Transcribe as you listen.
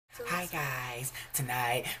Hi guys,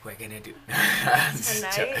 tonight we're gonna do.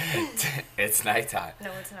 Tonight? It's nighttime.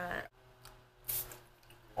 No, it's not.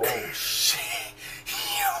 Oh shit!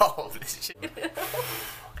 Yo, this shit.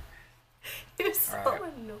 You're so Alright.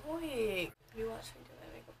 annoying. You watch me do my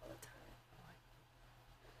makeup all the time.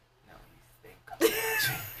 No, you think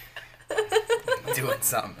I'm doing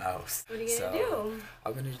something else. What are you gonna do?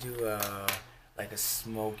 I'm gonna do like a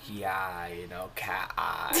smoky eye, you know, cat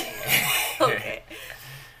eye. Okay.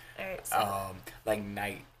 Alright, so. Like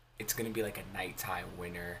night. It's gonna be like a nighttime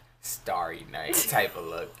winter, starry night type of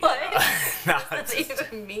look. What? Nah, What does that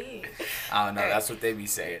even mean? I don't know. Alright. That's what they be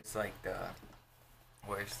saying. It's like the.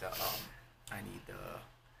 Where's the I need the.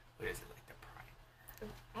 What is it, like the primer?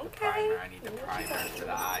 The Okay. primer. I need the primer for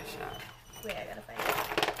the eyeshadow. Wait, I gotta find it.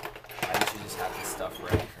 I usually just have this stuff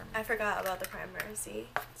ready for me. I forgot about the primer, see?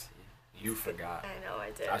 See, you forgot. I know,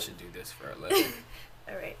 I did. I should do this for a living.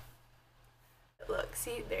 Alright. Look,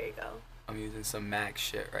 see? There you go. I'm using some MAC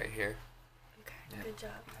shit right here. Okay, Yep. good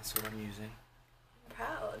job. That's what I'm using. I'm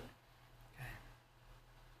proud. Okay.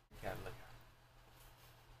 You gotta look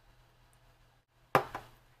at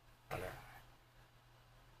other eye.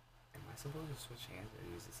 Am I supposed to switch hands or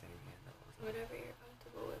use the same hand that was on? Whatever you're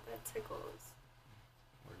comfortable with, that tickles.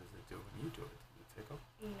 What does it do when you do it? Does it tickle?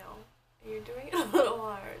 No. You're doing it a little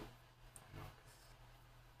hard. No,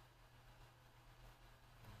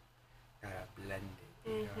 'cause gotta blend it.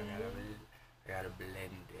 You know, I gotta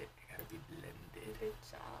blend it. I gotta be blended. Good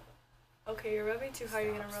job. Okay, you're rubbing too hard.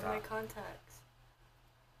 You're gonna Stop, rub my stop. contacts.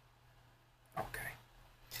 Okay.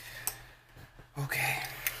 Okay.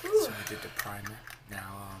 Whew. So I did the primer.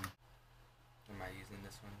 Now, am I using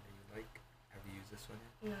this one that you like? Have you used this one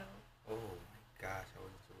yet? No. Oh my gosh, I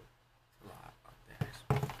wasn't so. It's a lot up there.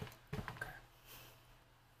 Okay.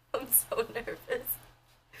 I'm so nervous.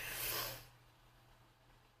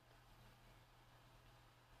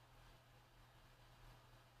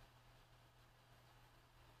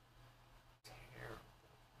 Terrible.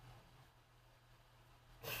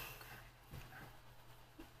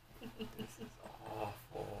 This is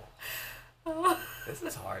awful. This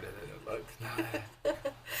is harder than it looks.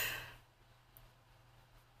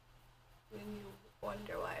 And you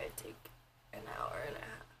wonder why I take an hour and a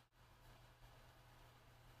half.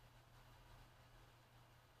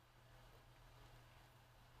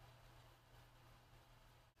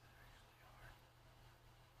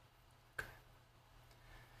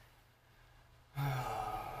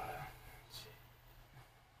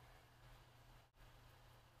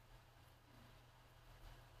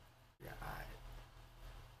 Your eye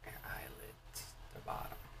and eyelids, the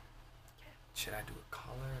bottom. Should I do a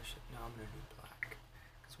color or should no? I'm gonna do black.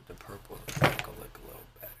 Cause with the purple, the black will look a little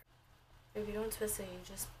better. If you don't twist it, you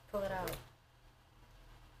just pull it out.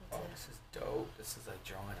 Oh, That's this is dope. This is a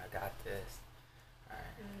drawing. I got this. All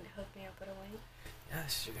right. it. And hook me up with a wing.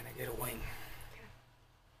 Yes, you're gonna get a wing.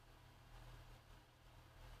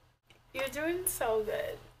 You're doing so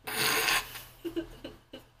good.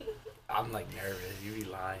 I'm like nervous. You be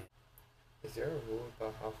lying. Is there a rule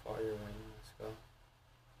about how far your wing must go?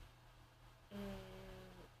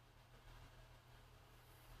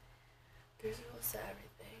 There's rules to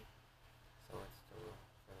everything. So it's the rule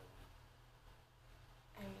for the wing.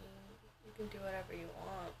 I mean, you can do whatever you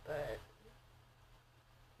want, but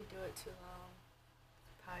if you do it too long,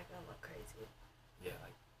 it's probably gonna look crazy. Yeah,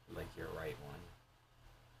 like your right one.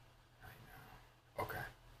 Right now. Okay.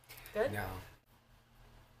 Good? Now.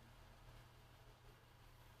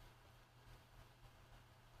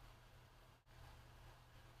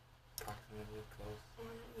 Approximately close. I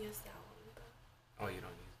wanna use that one, but Oh, you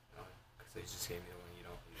don't use. Oh, because they just gave me the one you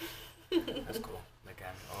don't use. That's cool. Look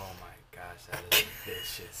at me. Oh my gosh, that is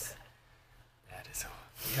vicious. That is.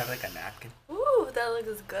 You have like a napkin. ooh, that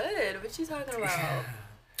looks good. What you talking about?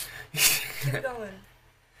 Keep going.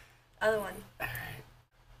 Other one. Alright.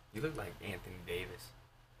 You look like Anthony Davis.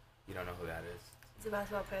 You don't know who that is. It's a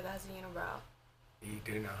basketball player that has a unibrow. You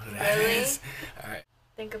do know who that Really? is. Alright.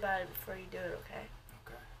 Think about it before you do it, okay?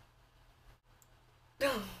 Okay.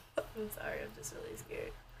 I'm sorry, I'm just really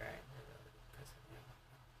scared. Alright.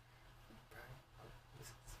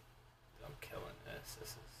 I'm killing this. This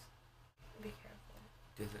is. Be careful.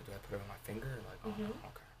 Do I put it on my finger or like on? Mhm.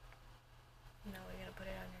 Okay. No, we're gonna put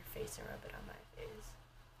it on your face and rub it on my face.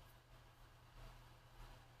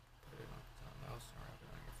 Put it on something else and rub it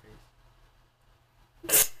on your face.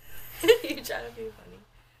 You trying to be funny.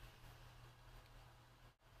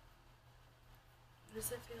 What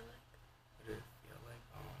does it feel like? What did it feel like?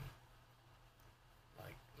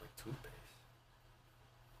 Like toothpaste.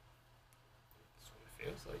 That's what it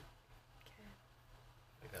feels like. Okay.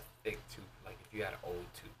 Like a thick tooth. Like if you had old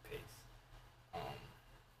toothpaste.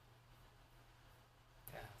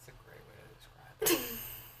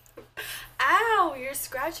 you're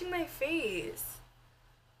scratching my face.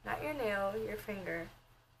 Not your nail, your finger.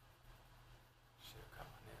 Should have cut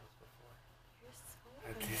my nails before. You're so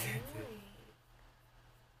Okay. annoying.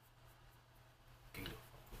 Beautiful.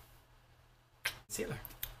 Concealer.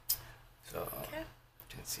 So, Okay.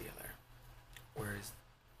 concealer.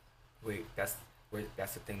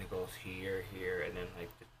 That's the thing that goes here, here, and then like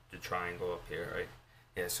the triangle up here, right?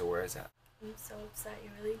 Yeah, so where is that? I'm so upset. You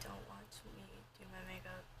really don't watch me do my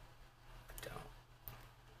makeup. Don't.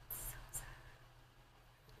 So sad.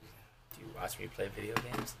 Do you watch me play video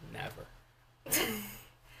games? Never.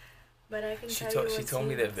 But I can She tell told you she what told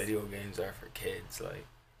me that scenes. video games are for kids. Like,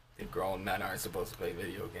 the grown men aren't supposed to play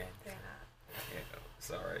video games. They're not. Yeah, it's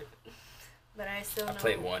alright. But I still know. I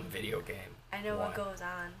played one video game. I know what One. goes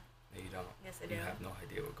on. No, you don't. Yes, I do. You have no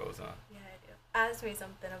idea what goes on. Yeah, I do. Ask me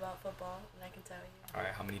something about football, and I can tell you.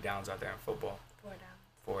 Alright, how many downs are there in football? 4 down.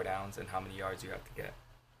 4 downs, and how many yards you have to get?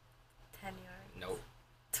 10 yards. Nope.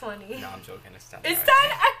 20. No, I'm joking. It's 10 It's yards.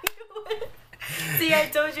 10? I knew it. See, I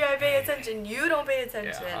told you I pay attention. You don't pay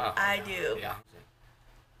attention. Yeah, I yeah, do. Yeah.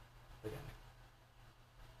 Look at me.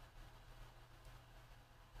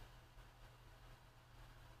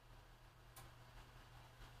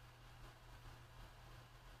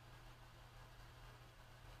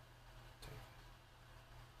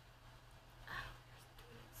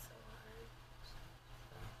 Doing it so hard.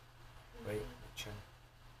 Wait, chin.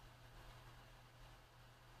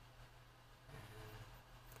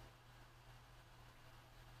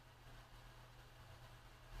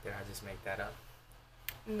 Did I just make that up?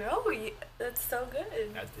 No, that's so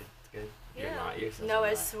good. That did good. Yeah. You're not. You're supposed No, to I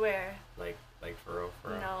lie. swear. Like for real, for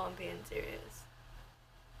real. No, I'm being serious.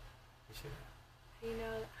 You should.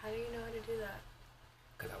 How do you know how to do that?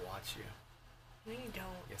 Cause I watch you. No, you don't.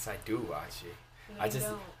 Yes, I do watch you. No, I you just.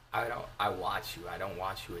 don't. I watch you. I don't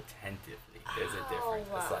watch you attentively. There's a difference.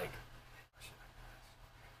 Ow. It's like.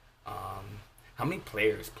 How many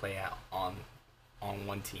players play out on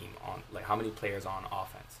one team? On like how many players on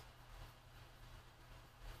offense?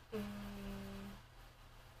 You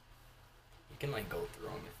can like go through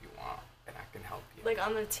them if you want, and I can help you. Like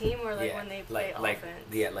on the team or like when they play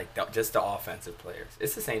offense? Just the offensive players.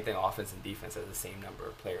 It's the same thing. Offense and defense has the same number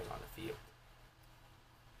of players on the field.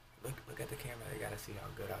 Look at the camera. They gotta see how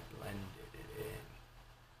good I blended it in.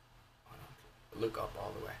 Hold on. Look up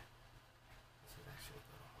all the way. This is actually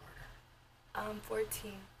a little harder.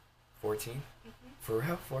 14. 14? Mm-hmm. For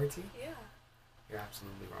real? 14? Yeah. You're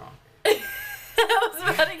absolutely wrong, babe. I was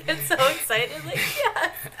about to get so excited. Like,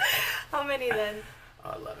 yes. How many then?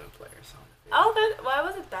 11 players on the field. Oh, why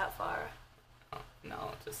was it that far? Oh,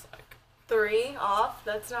 no, just like 3 off?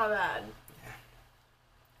 That's not bad.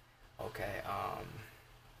 yeah. Okay.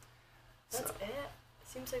 That's So it?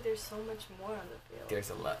 Seems like there's so much more on the field.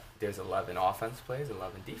 there's 11 offensive players,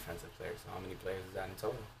 11 defensive players. So how many players is that in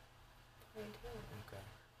total? 22. Okay.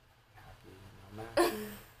 Happy, no math.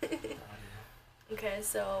 Proud of you. Okay,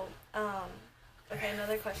 so, okay,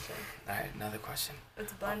 another question. All right, another question.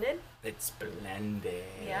 It's blended? It's blended.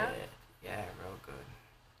 Yeah? Yeah, real good.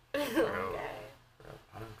 Okay. Real.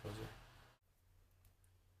 Hold on, close your.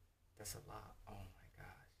 That's a lot. Oh my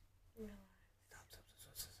gosh. No. Stop.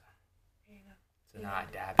 Here you go. So now I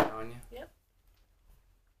dab it on you. Yep.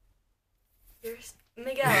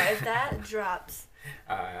 Miguel, if that drops.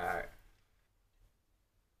 Alright.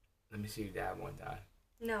 Let me see you dab one time.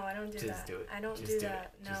 No, I don't do that. Just do it. I don't Just do do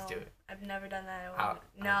that. it. No. Just do it. I've never done that. How-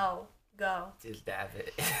 No. Go. Just dab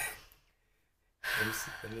it. Let me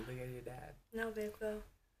see. Let me look at your dab. No, babe, go.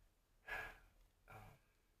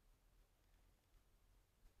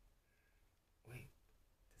 Wait.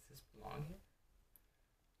 Does this belong here?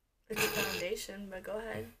 It's a foundation, but go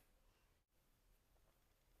ahead.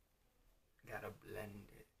 Gotta blend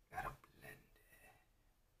it.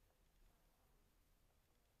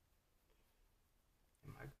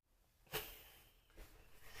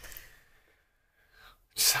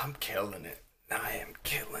 I'm killing it. I am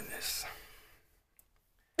killing this.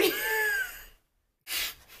 I'm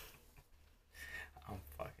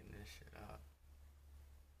fucking this shit up.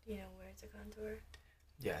 Do you know where to contour?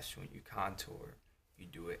 Yes, when you contour, you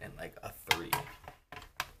do it in like a 3.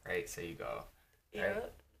 Right? So you go. Right?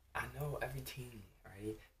 Yep. I know every team,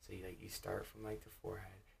 right? So you start from like the forehead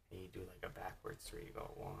and you do like a backwards 3. You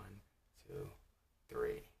go 1, 2,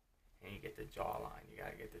 3. And you get the jawline. You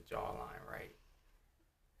gotta get the jawline right.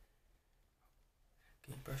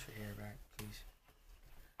 Can you brush your hair back, please?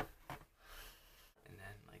 And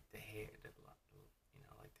then like the hair,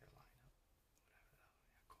 like their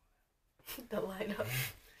line up. The lineup.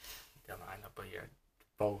 The line up of your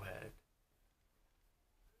forehead.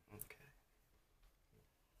 Okay.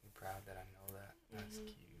 You proud that I know that? That's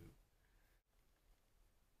cute.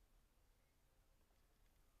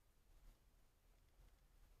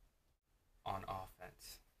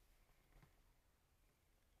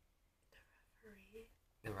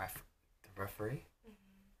 The referee.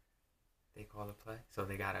 They call the play, so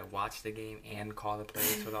they gotta watch the game and call the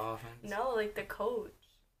plays for the offense. No, like the coach.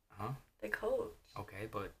 Huh? The coach. Okay,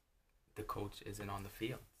 but the coach isn't on the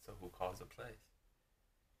field, so who calls the plays?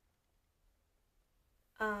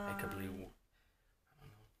 It could be, I don't know.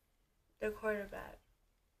 The quarterback.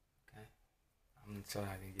 Okay, I'm still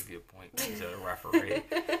not gonna give you a point because of the referee.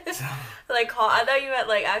 So. Like call. I thought you meant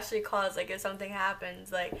like actually calls. Like if something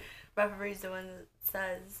happens, like referee's the one that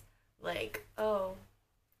says like, oh,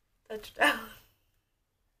 touchdown.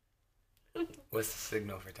 What's the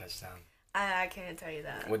signal for touchdown? I can't tell you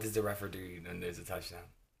that. What does the referee do when there's a touchdown?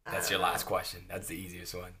 That's your last question. That's the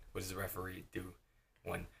easiest one. What does the referee do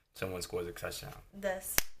when someone scores a touchdown?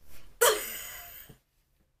 This.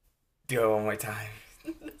 Do it one more time.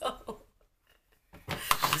 No.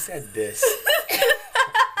 She said this.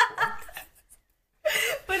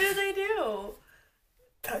 What do they do?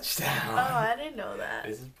 Touchdown. Oh, I didn't know that. They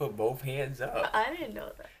just put both hands up. I didn't know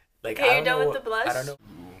that. Like, Okay, you're done with the blush? I don't know.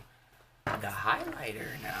 The highlighter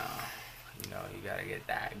now. You know, you gotta get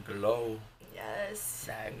that glow. Yes.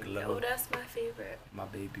 That glow. Oh, that's my favorite. My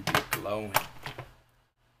baby be glowing.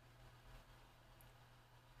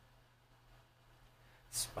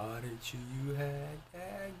 Spotted you had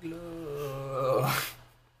that glow.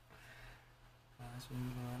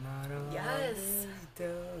 Yes.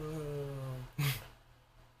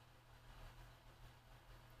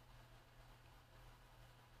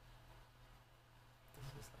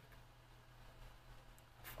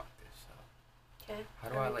 Okay. How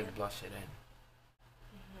do I like blush it in?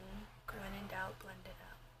 Okay. When in doubt, blend it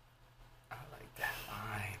out. I like that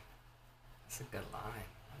line. That's a good line.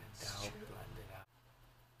 When in doubt, true. blend it out.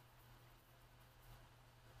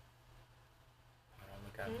 How do I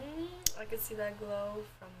look at it? I can see that glow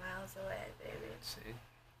from miles away, baby. See?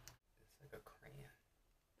 It's like a crayon.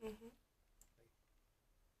 Mhm.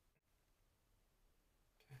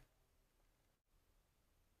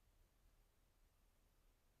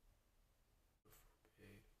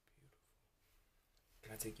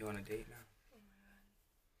 Can I take you on a date now? Oh my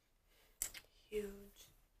god. Huge.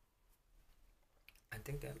 I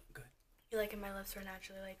think that look good. You like it? My lips are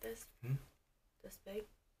naturally like this? This big?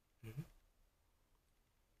 Mm-hmm.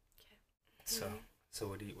 Okay. So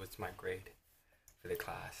what's my grade for the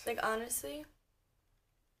class? Like, honestly,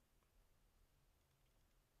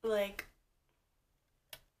 like,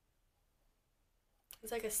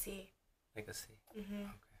 it's like a C. Like a C. Mm-hmm. Okay.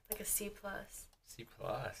 Like a C plus. C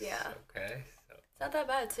plus. Yeah. Okay. So It's not that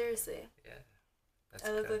bad, seriously. yeah, that's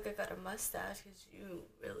I look good. like I got a mustache because you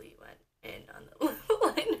really went in on the lip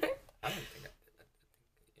liner. I don't think I did.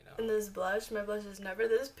 You know. And this blush, my blush is never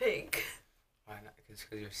this pink. Why not? Because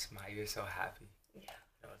you're smiling. You're so happy. Yeah.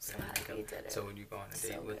 You know, So happy you did it. So would you go on a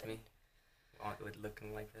date So with good. me? With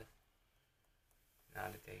looking like this?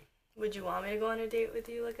 Not a date. Would you want me to go on a date with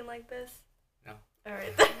you looking like this? No.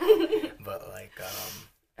 Alright. But like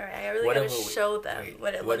Alright, I really what gotta if it- show them wait,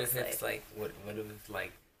 what it what looks if it's like. what if it's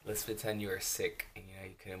like, let's pretend you were sick and you know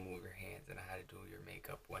you couldn't move your hands and I had to do your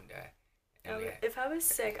makeup one day. And we had, If I was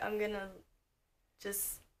sick, I'm gonna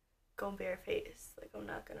just go bareface. Like, I'm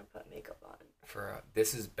not gonna put makeup on.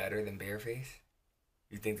 this is better than bareface?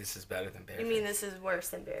 You think this is better than bareface? You mean this is worse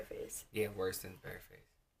than bareface? Yeah, worse than bareface.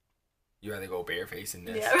 You rather go bareface in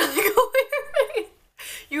this? Yeah, I'd rather go bareface.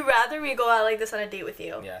 You rather me go out like this on a date with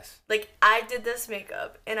you? Yes. Like, I did this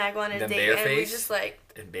makeup and I go on a Then date and we bareface? just like.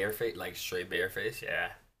 And bareface, like straight bareface, yeah.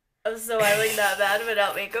 Oh, so I look that bad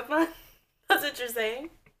without makeup on? That's what you're saying?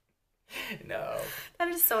 No. That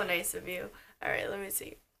is so nice of you. Alright, let me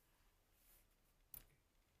see.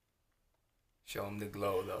 Show him the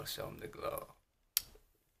glow, though. Show him the glow.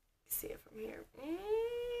 See it from here.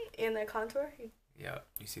 And that contour? Yeah,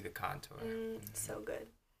 you see the contour. So good.